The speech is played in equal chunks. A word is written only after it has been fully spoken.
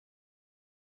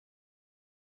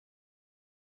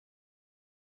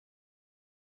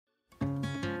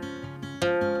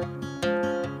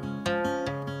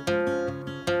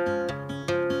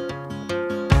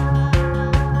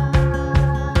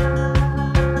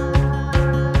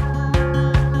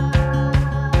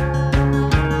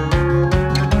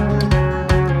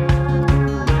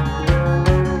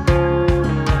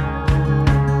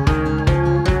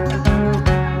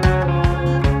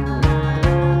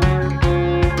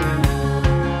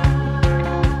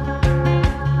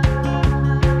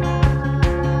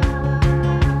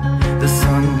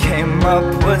came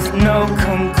up with no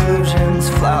conclusions.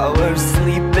 Flowers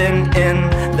sleeping in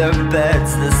their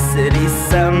beds, the city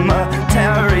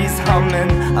cemetery's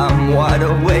humming. I'm wide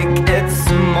awake, it's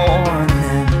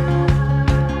morning.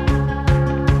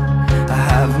 I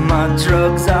have my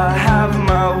drugs, I have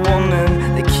my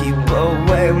woman. They keep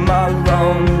away my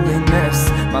loneliness.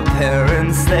 My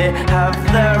parents, they have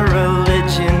their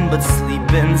religion, but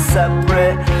sleep in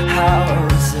separate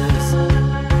houses.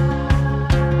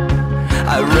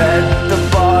 I read the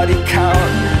body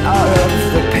count out of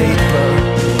the paper,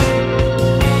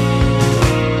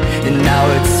 and now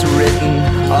it's written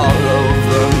all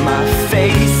over my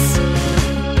face.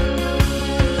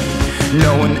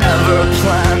 No one ever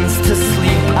plans to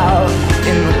sleep out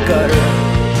in the gutter.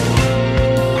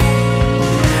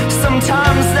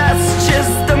 Sometimes that's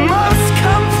just the most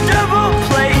comfortable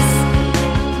place.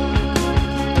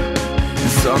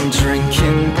 So I'm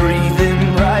drinking, breathing,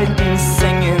 writing,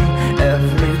 singing.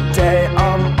 Every day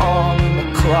I'm on the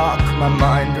clock. My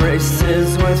mind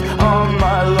races with all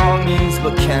my longings,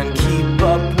 but can't keep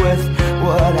up with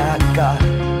what I got.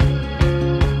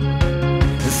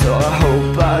 So I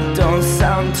hope I don't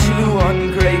sound too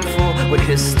ungrateful. What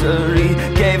history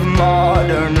gave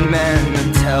modern men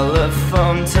a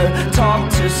telephone to talk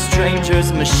to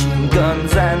strangers, machine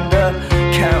guns and a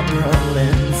camera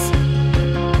lens.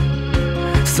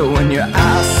 So when you're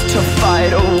asked to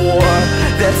fight a war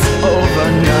that's over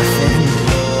nothing,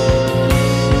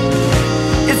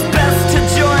 it's best to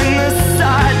join the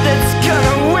side that's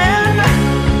gonna win.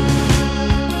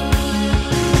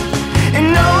 And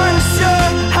no one's sure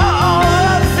how all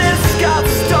of this got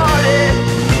started,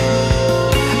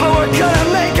 but we're gonna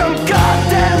make them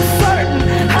goddamn certain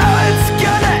how it's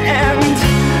gonna end.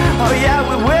 Oh yeah,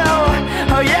 we will.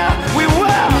 Oh yeah, we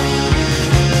will.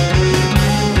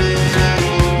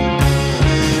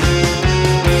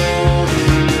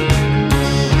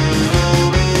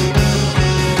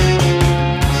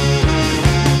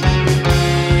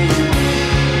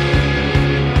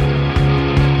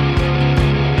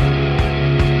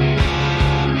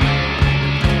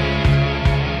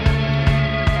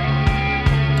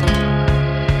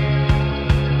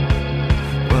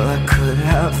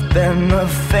 Been a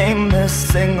famous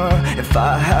singer if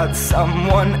I had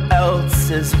someone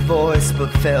else's voice,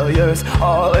 but failures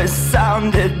always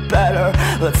sounded better.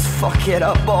 Let's fuck it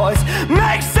up, boys.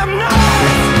 Make some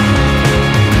noise!